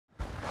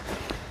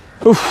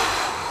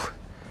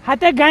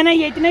ہتا گنا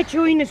یہ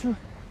چھوئی سو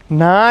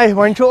نائ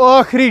ون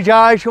آخری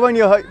جائے ون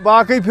یہ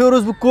باقی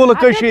پھیورس بہ کل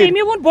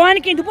تمی وون بان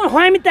کن دپن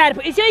ہومہ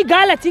طرف یہ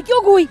غلط ثہ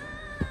کیوں گوئی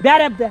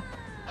بیربدہ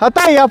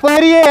ہتا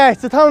یپاری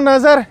ثہ تھو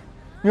نظر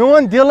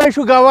میون دل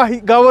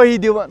گواہی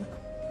دِوان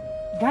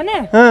گنا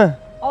ہاں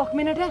اخ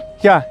منٹ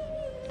کیا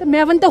تو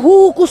مے ون تو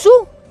ہو کسو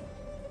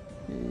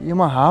یہ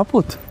ما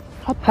ہاپت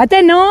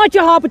ہتا نا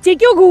چھ ہاپت ثہ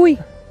کیوں گوئی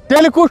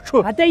تیل کس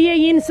چھ ہتا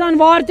یہ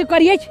انسان وار تو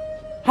کر یہ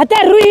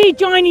ہتا روحی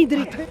چانی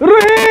درت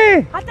روحی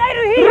ہتا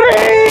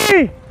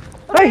روحی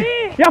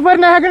یپر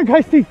نہ ہیکن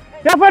کھستی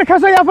یپر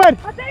کھسو یپر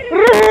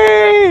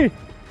روحی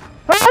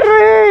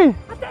روحی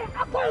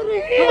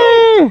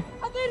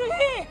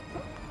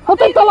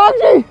ہتے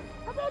طلاق جی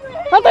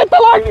ہتے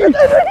طلاق جی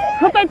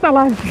ہتے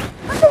طلاق جی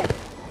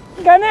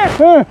گنا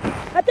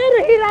ہتا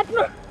روحی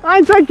راتنا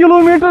آج سا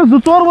کلومیٹر زٕ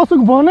ژور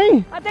وسک بونے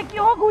ہتا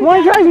کیوں گوئی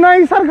وۄنۍ چھُ اَسہِ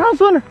نَیہِ سر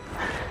کھسُن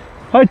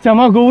ہے ژےٚ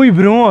ما گوٚوُے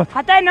برٛونٛٹھ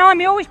ہتا نا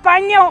مے وچھ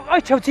پننیو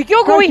أچھو ژٕ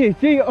کیوں گوئی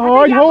ژےٚ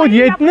ٲدۍ ہووُتھ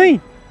ییٚتنٕے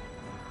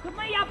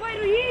دپما یپٲرۍ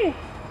روحی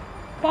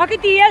پاکہ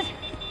تیز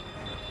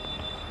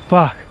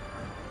پکھ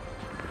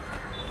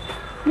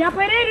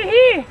یپٲرۍ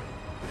روحی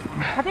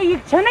ہتا یہ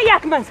چھنا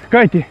یتھ منٛز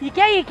کتہِ یہ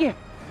کیا یہ کہ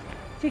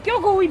ژٕ کیوں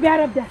گوئی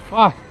بیربدہ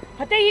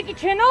پکھ ہتا یہ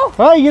چھنو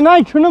ہے یہِ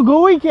نَے چھُنہٕ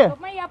گوٚوُے کینٛہہ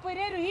دپما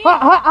یپٲرۍ روحی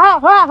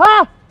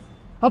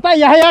ہتا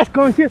یہِ ہے آسہِ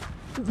کٲنٛسہِ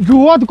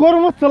جود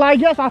کوٚرمُت ژٕ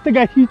لاگہس اتھ تہٕ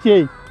گژھی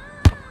ژےٚ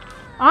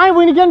آے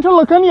وٕنکٮ۪ن چھُ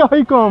لُکن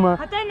یِہوے کٲمہ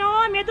ہتا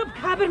نا مے دوٚپ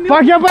خبر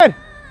پکھ یپٲرۍ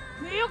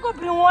مے گوٚو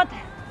برٛونٛٹھ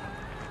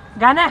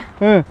گنا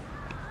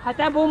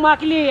ہتا بہٕ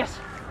مۄکلییس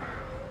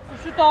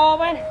سُہ تو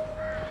وۄنۍ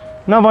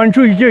نہ وۄنۍ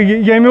چھُ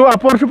یہِ ییٚمیُک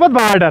اپور چھُ پتہٕ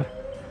بارڈر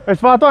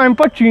أسۍ واتو امہِ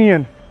پتہٕ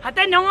چین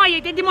ہتا نا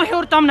ییٚتہِ دِمو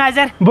ہیوٚر تام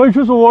نظر بہٕ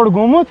چھُس اور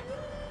گوٚمُت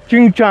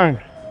چنگ چانگ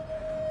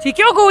ژٕ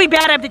کیوں گوٚوُے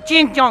بیربدہ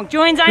چنگ چانگ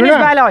چٲنۍ زانٮ۪س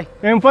بلاے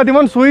امہِ پتہٕ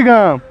یِمن سُے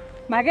گام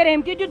مگر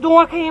أمۍ تہِ دیُت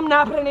دھونٛکھٕے أمۍ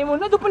نفرن أمۍ ووٚن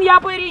نا دوٚپُن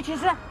یپٲری چھِ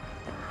سۄ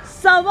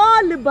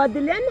سوال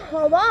بدلن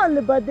حوال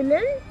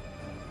بدلن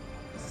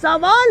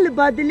سوال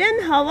بدلن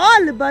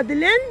حوال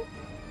بدلن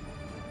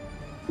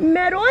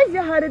مے روز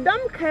ہر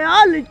دم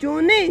خیال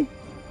چونے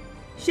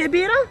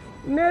شبیرہ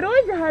مے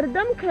روز ہر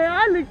دم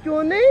خیال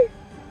چونے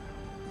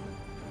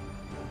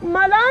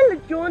ملال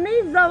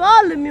چونے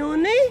زوال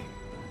میونے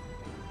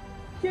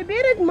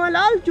شبیرت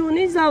ملال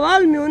چونے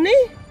زوال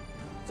میونے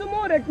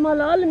ژمورت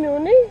ملال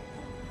میونے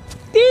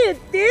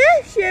تے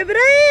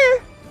شبرے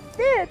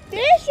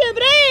تے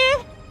شبرے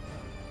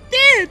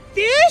تے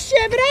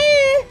شبرے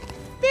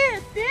تے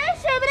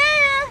شبرے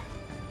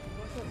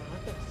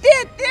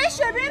تے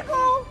شبیر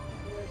کو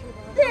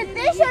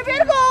تے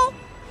شبیر کو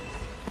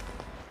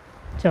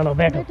چلو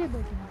بیٹھو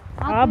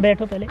آپ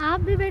بیٹھو پہلے آپ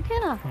بھی بیٹھے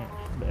نا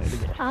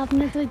آپ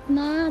نے تو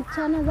اتنا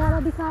اچھا نظارہ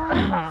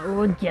دکھایا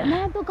اور کیا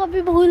میں تو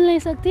کبھی بھول نہیں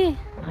سکتی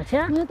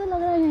اچھا مجھے تو لگ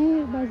رہا ہے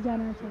یہیں بس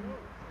جانا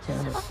چاہیے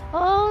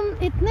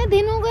اتنے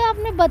دن ہو گئے آپ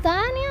نے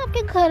بتایا نہیں آپ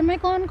کے گھر میں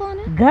کون کون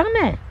ہے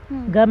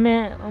گھر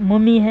میں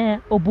ممی ہے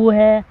ابو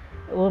ہے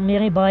اور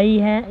میرے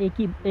بھائی ہیں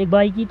ایک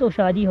بھائی کی تو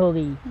شادی ہو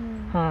گئی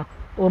ہاں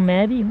اور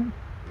میں بھی ہوں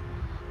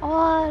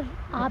اور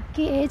آپ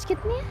کی ایج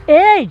کتنی ہے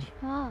ایج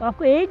آپ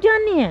کو ایج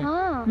جاننی ہے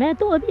میں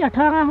تو ابھی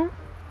 18 ہوں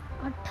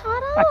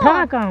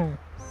 18 کا ہوں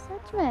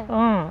سچ میں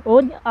ہاں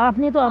اور آپ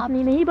نے تو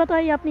اپنی نہیں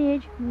بتائی اپنی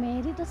ایج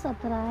میری تو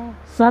 17 ہے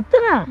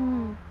 17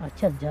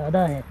 اچھا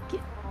زیادہ ہے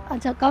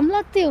اچھا کم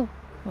لگتی ہو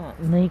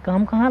نہیں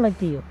کم کہاں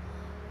لگتی ہو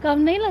کم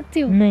نہیں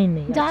لگتی ہو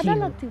نہیں زیادہ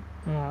لگتی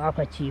ہو ہاں آپ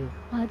اچھی ہو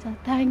اچھا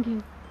تھینک یو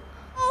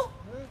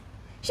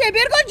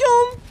شبیر کو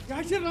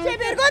جوم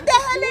شبیر کو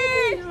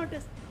دہلی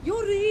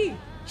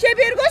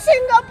شبیر کو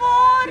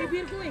سنگاپور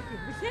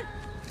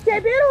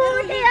شبیر ہو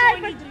گیا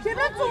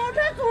شبیر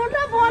چھوٹا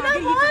بولا بول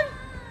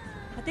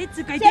ہتے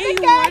ژکے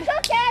یور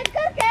کیچ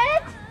کر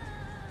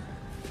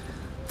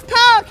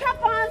تھا کیا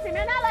پانس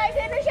میں نہ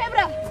لائے نہ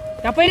شبرا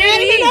تپری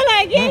نہ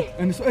لائے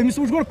أمِس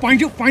وٕچھ گۄڈٕ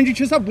پنجہِ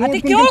چھِ سا بوز ہتے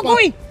کیوں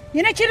کوئی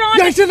یہ نہ چران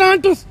یہِ چھِ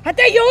رانٹس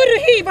ہتے یور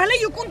رہی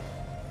بھلے یکن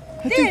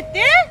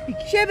تے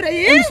شبرا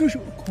أمِس وٕچھ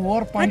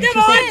کھور پنجہِ ہتے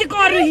وار تہِ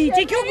کر رہی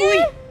ژے کیوں کوئی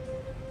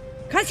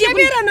کھس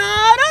شبرا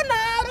نارو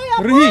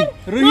روحی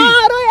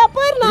نارو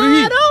یپر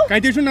نارو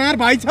کتہِ چھُ نار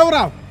بھائی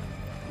ژھوراو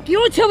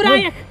کیوں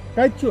چھورایک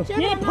کتہِ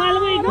چھُ یہ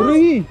پھالوے گو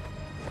روحی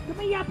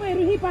تو یپر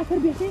روحی پتھر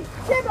بیٹھے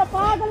شبرا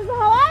پاگل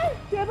ہوا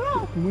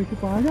شبرا تمے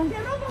چھِ پاگل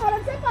شبرا باہر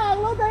سے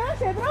پاگلو گیا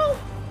شبرا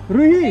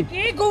روحی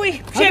کی کوئی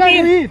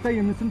شبیر روحی تہ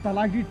یمسن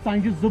طلاق دی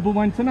ژنجہِ زٕ بہٕ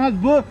وۄنۍ ژھٕن حظ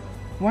بہٕ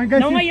وۄنۍ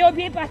گژھِ نو یو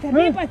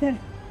پتھر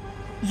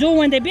زو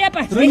وندے بے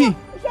پتھر روحی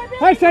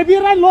ہے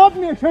شبیر لوب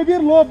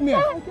مے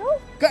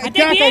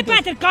اتے بے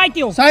پتھر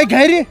کاتیو ساے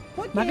گھرِ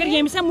مگر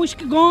یم سا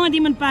مشک گاند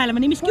یمن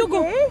پالمن امس کیوں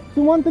گو ژٕ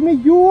وَن تہٕ مےٚ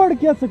یور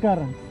کیٛاہ ژٕ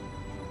کران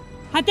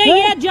ہتے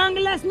یہ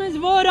جنگلس مز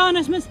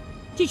وورانس مز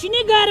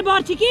چشنی گھر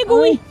بار چکی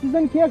گوئی ژٕ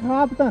زن کھیٚکھ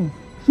ہاپتن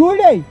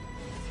شُرے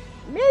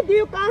میں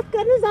دیو کات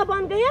کرنے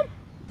زبان گیا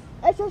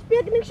اس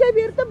پکنک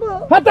شبیر تو بو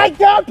ہتا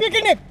کیا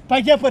پکنک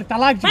تۄہہِ کیٛاہ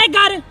طلاق بھائی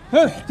گھر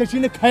ژےٚ چھُے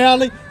نہٕ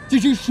خیالٕے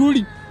ژےٚ چھُے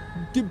شُرۍ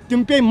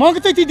تِم پیٚیہِ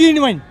منٛگتہٕ تہِ دِنۍ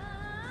وۄنۍ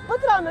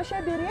بترانا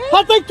شبیر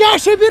ہتے کیا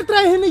شبیر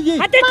ترائے نہیں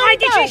یہ ہتے کھائی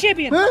چھ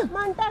شبیر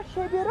منٹا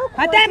شبیر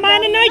ہتے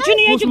مان نہ چھ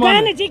نہیں چھ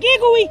گانے چھ کی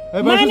گوئی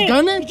مان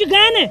چھ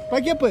گانے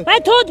پکے پہ پے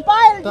تھود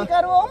پائل جی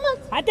کرو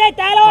مس ہتے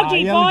تالو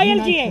جی پائل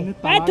جی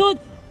پے تھود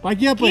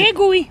پکے پہ کی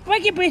گوئی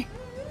پکے پہ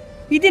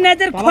یہ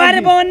نظر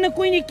کھار بون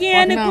کوئی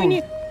کین کوئی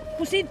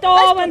کسی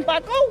توون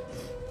پکو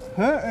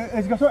ہاں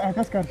اس گسو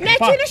ایکس کر میں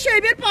چھن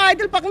شبیر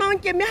پائدل پکناون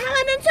کہ میں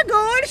ہنن سے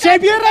گاڑ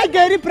شبیر ای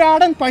گری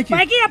پراڑن پکے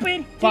پکے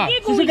اپن کی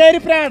سو گوئی گری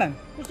پراڑن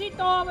کسی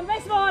توون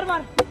ویس وار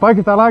وار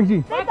پکے طلاق جی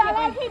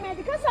طلاق ہی میں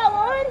دکھا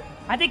سوار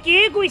ہتے کی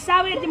گوئی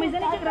ساویر دی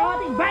مزن چھ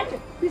رات بچ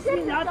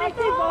بسم اللہ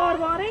تے وار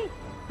وار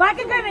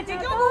پکے کرنے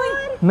چھ کیوں گوئی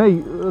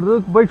نہیں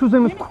رک بے چھو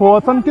سمس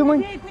کھوژن تہ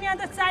وۄنۍ کُنہِ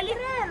اندس ژَلہِ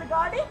ریل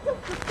گاڑی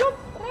چپ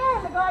چپ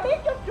ریل گاڑی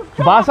چپ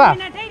چپ باسا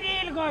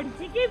ریل گاڑی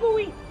ژٕ کیٛاہ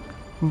گوٚوٕے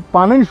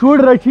پنٕنۍ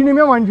شُرۍ رچھی نہٕ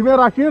مےٚ وۄنۍ چھِ مےٚ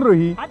رچھٕنۍ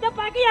روہی ہتہ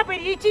پکہِ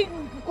یپٲرۍ یہِ چھِ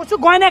سُہ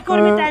گۄناہ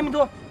کوٚر مےٚ تمہِ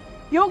دۄہ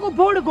یہِ گوٚو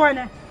بوٚڑ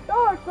گۄناہ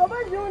ٹوٹ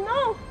صبح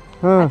زیونو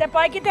ہتہ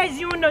پکہِ تۄہہِ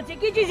زیوٗنو ژےٚ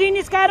کیٛاہ چھُ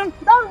زیٖنِس کرُن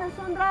داونہٕ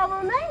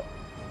سۄنٛدراوو نے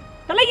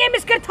تلے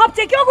ییٚمِس کٔر تھپھ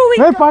ژےٚ کیٛاہ گوٚوٕے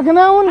ہے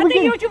پکناوُن بہٕ ہتہ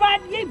کیٛاہ یہِ چھُ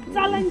یہِ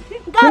ژلان چھِ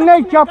ژھٕنے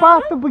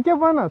چپاتھ تہٕ بہٕ کیٛاہ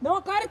ونَتھ نو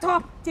کر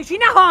تھپھ ژےٚ چھُے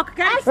نا حق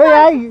کر ہے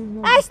آے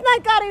اَسہِ نَے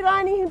کَرٕنۍ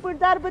رانی ہِنٛدۍ پٲٹھۍ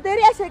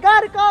دربٕدٔری اَسے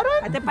گرٕ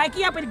کَرُن ہتہ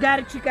پکہِ یپٲرۍ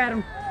گرٕ چھُ کرُن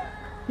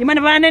یِمن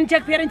ونان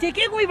چھکھ پھیران ژےٚ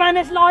کیٛاہ گوٚوٕے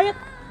ونس لایق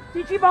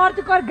ژےٚ چھُے بار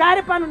تہِ کر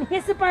گرٕ پنُن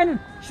حصہٕ پنُن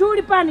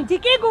شُرۍ پنٕنۍ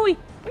ژےٚ کیٛاہ گوٚوٕے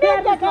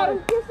مےٚ کیٛاہ کَرُن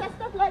کِسَس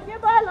پٮ۪ٹھ لگہِ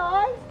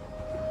بلاے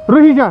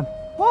روہی جان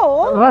ہو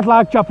رٹ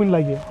لاگ چپٕنۍ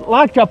لگے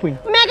لاگ چپٕنۍ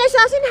مےٚ گژھِ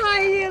آسٕنۍ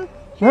ہاے ہیٖل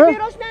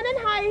شبیر اوس مےٚ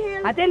اَنٕنۍ ہاے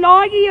ہیٖل ہتہ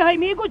لاگہِ یِہے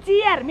مے گوٚو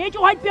ژیر مے چھُ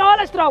ہوٚتہِ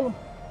پیالس تراوُن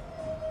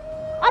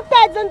اب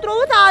تَتہِ زن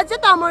ترٛووُتھ آز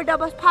ژےٚ تَمٲرۍ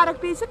ڈبس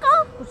فرق پیٚیہِ سُہ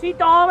کانٛہہ کُسی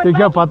تاون ژےٚ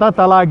چھےٚ پتہ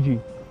طلاق جی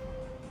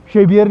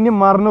شبیٖر نہِ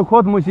مرنہٕ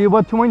کھۄتہٕ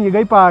مُصیبت چھِ وۄنۍ یہِ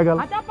گٔے پاگل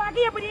ہتہ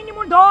پکہِ یپٲرۍ یہِ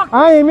نِمُن ڈاکٹر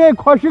آ أمۍ آے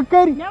خۄشِک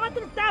کٔرۍ مےٚ وَن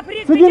تہٕ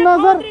تفریٖق ژٕ دِ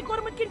نظر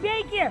کوٚرمُت کِنہٕ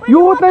بیٚیہِ کینٛہہ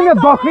یوٗت نہٕ مےٚ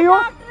دۄکھٕے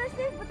اوس ڈاکٹرس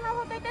نِش بہٕ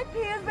تھاوہو تۄہہِ تَتہِ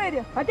فیٖس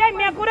بٔرِتھ ہتہ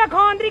مےٚ کوٚرا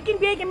خانٛدرٕ کِنہٕ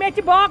بیٚیہِ کینٛہہ مےٚ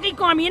چھِ باقٕے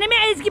کٲم یہِ نہ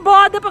مےٚ أزکہِ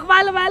باد دٔپکھ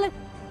وَلہٕ وَلہٕ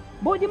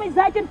بہٕ دِمے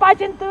زَچٮ۪ن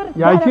پَچٮ۪ن تٕر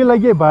یہِ حظ چھِ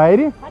لگے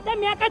بارِ ہتہ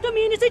مےٚ کَتھ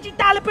میٲنِس سۭتۍ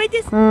تَلہٕ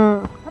پٔتِس اۭں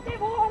ہتہ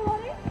وار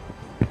وارٕے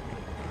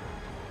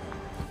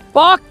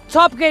پاکھ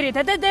ژھۄپ کٔرِتھ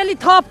ہتہ تیٚلہِ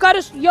تھپھ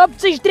کَرُس یوٚپ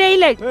ژٕ چھِ ترٛیٚیہِ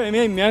لٹہِ أمۍ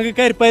آے مٮ۪نٛگہٕ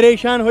کَرِ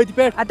پریشان ہوٚتہِ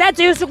پٮ۪ٹھ ہتہ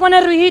ژٕ اوسُکھ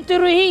وَنان روہی تہٕ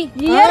روہی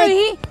یہِ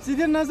روہی ژٕ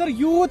دِ نظر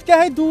یوٗت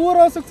کیٛاہ دوٗر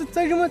اوسُکھ ژٕ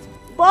ژٔجمٕژ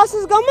بہٕ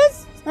ٲسٕس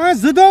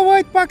گٔمٕژ 2 دۄہ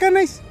وٲتۍ پکان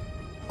أسۍ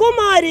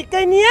کُماری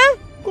کنیا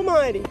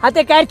کُماری ہتہ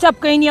کَرِ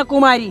ژۄپ کٔنیا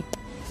کُماری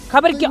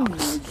خبر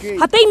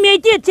کیٛاہ ہتے مےٚ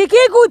تہِ ژےٚ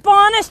کیٛاہ گوٚوٕے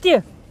پانس تہِ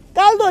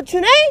کل دۄد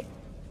چھُنَے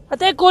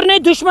ہتے کوٚر نے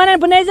دُشمنن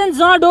بہٕ نَے زن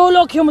زانٛہہ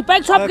ڈولو کھیوٚمُت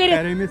پکہِ ژھۄپ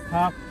کٔرِتھ أمِس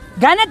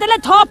تھپھ گنہ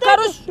تیٚلہِ تھپھ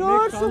کَرُس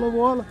کَلہٕ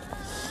وول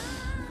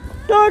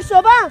ٹوٹ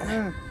صبح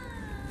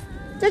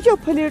ژےٚ چھو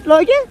پھلیٹ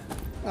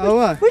لٲگِتھ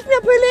اوا وٕچھ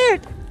مےٚ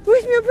پھلیٹ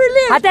وٕچھ مےٚ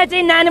پھلیٹ ہتہ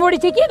ژےٚ نانہِ ووٚڑ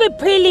ژےٚ کیٛاہ گوٚوٕے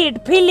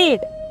پھلیٹ پھلیٹ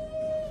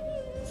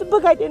سُہ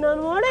بہٕ کَتہِ اَنان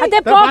وورے ہتے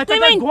پاک تہِ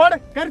وۄنۍ گۄڈٕ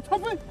کَرِ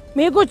ژھۄپٕنۍ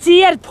مے گوٚو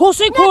ژیر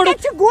پھوٚسُے مےٚ کھوڑ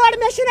کَتہِ چھُ گۄڈ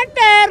مےٚ چھُنہ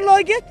ٹیر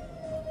لٲگِتھ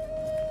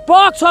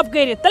پاک ژھۄپ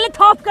کٔرِتھ تیٚلہِ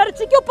تھپھ کر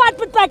ژٕ کیٛاہ پتہٕ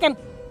پتہٕ پکان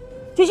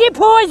ژےٚ چھے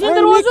فوج ہُنٛد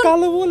روزُن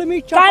کَلہٕ وول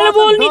أمِس کَلہٕ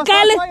وول نہٕ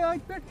کَلہٕ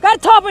کر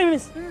تھپھ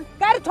أمِس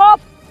کر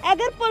تھپھ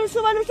اگر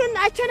پُلسہٕ وَنہِ وٕچھن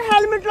اَسہِ چھَنہٕ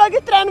ہیلمٹ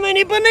لٲگِتھ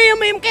ترٛٮ۪نوٕنی بہٕ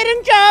نہٕ یِم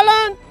کٔرِنۍ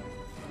چالان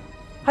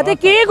ہتے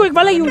کیٛاہ گوٚوٕے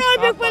وَلے یوٗرۍ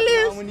ٹرٛیفِک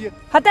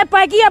پُلیٖس ہتے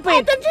پکہِ یپٲرۍ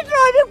اَتٮ۪ن چھُ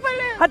ٹرٛیفِک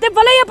پُلیٖس ہتے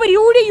وَلے یپٲرۍ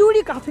یوٗرۍ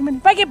یوٗرۍ کَتھ یِمن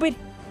پکہِ یپٲرۍ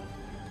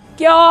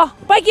کیٛاہ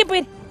پکہِ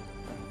یپٲرۍ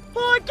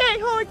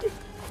ہوکے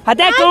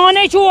ہتے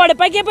کٲنے چھُ اورٕ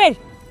پکہِ یپٲرۍ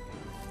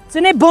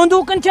ژٕ نے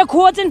بندوٗقن چھےٚ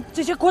کھوژٕنۍ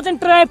ژٕ چھکھ کھوژان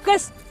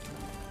ٹریفکس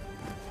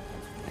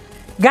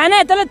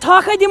گنہ تیٚلہِ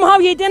تھکھے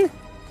دِمہو ییٚتٮ۪ن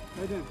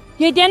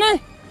ییٚتٮ۪ن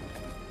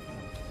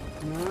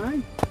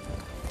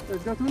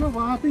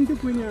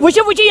وٕچھ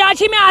وٕچھ یا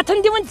چھے مےٚ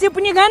اَتھن دِوان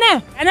ژِپنہِ گنہ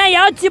گنہ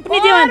یو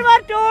ژِپنہِ دِوان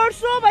ٹوٹ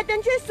صٲب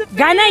اَتٮ۪ن چھِ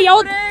گنہ یو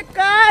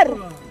کر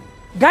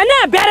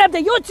گنہ بیرب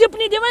یو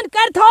ژِپنہِ دِوان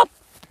کر تھپھ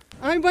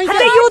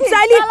ہتے یوٗت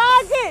ژَلہِ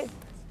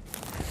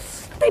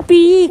تہٕ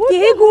پی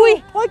کیٛاہ گوٚوٕے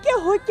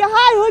ہوکے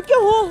ہاے ہوکے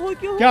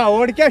کیٛاہ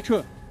اورٕ کیٛاہ چھُ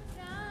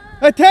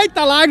أتھۍ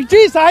طلاق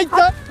جی سُہ ہاے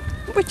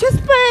بہٕ چھَس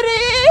پرے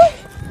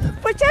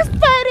بہٕ چھَس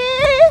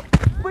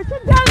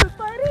جان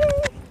پرے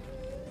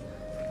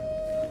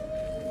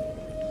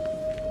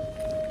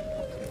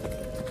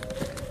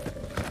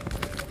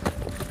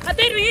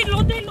ہتے روہی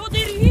لوٚدٕے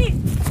روہی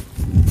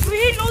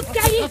روہی لوٚد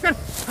کیٛاہ یہِ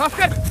تھپھ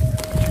کر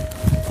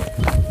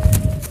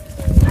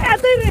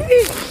ہتے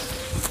روہی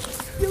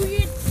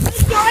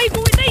جاے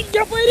گوٚوٕے نہ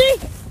یپٲری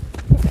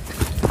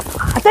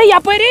ہتے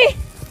یپٲری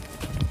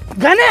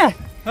گنہ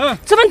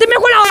ژٕ وَن تہٕ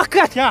مےٚ گۄڈٕ اکھ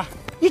کتھ کیٛاہ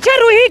یہِ چھا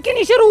روہی کِنہٕ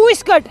یہِ چھِ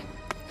روٗس کٹ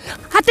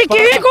ہتے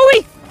کیٛاہ گوٚوٕے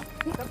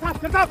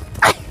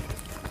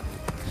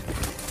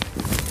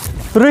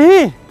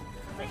روہی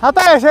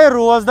ہتا أسۍ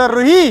روزدار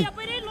روہی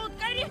یپٲری لوٚد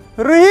کرِ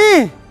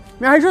روہی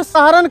مےٚ حظ چھُ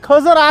سہرن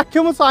کھٔزٕر اکھ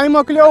کھیوٚمُت سۄے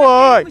مۄکلیو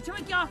ٲدۍ وٕچھ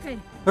وۄنۍ کیٛاہ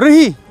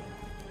کرِ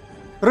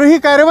روہی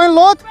کرِ وۄنۍ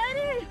لوٚت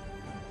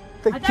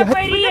ہتے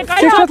پری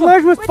ژےٚ چھَتھ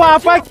لٲجمٕژ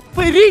پاپا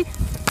پٔری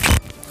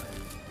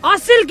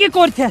اصل کیٛاہ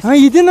کوٚرتھس ہاں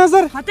یہِ دِ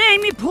نظر ہتے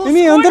امی پھوٚس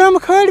أمی أنٛدرم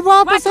کھٲلۍ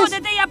واپس وۄتھ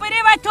تھوٚد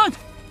یپٲری وۄتھ تھوٚد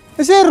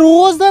أسۍ ہے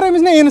روزدار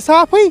أمِس نہٕ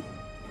اِنصافٕے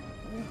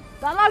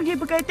طلاق جی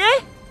بہٕ کَتہِ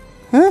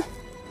ہاں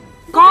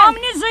काम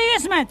नहीं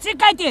जुइस में सी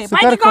कते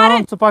कर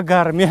काम च पक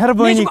घर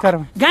मेहरबानी कर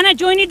गना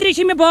चोनी द्रिश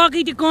में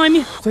बाकी त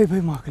काम सही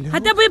भाई माकले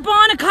हते भाई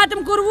पान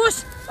खत्म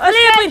करवुस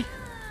अले भाई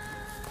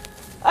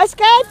अस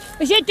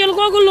कत ये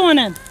तिलगो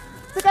लोनन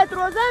स कत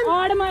रोजन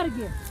आड़ मार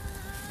के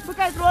ब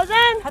कत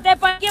रोजन हते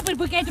पके पर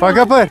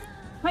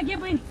पके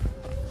पर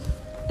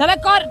तले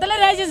कर तले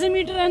राइज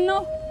मीटर अन्नो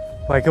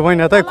पके वन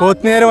अत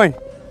कोत नेर वन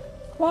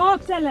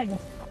फोक से लगे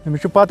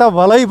अमिस पता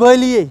वलई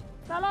बली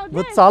चलो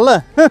वो चल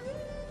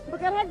ब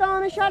कर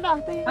डाउन शट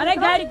अरे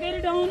गाड़ी कर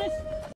डाउन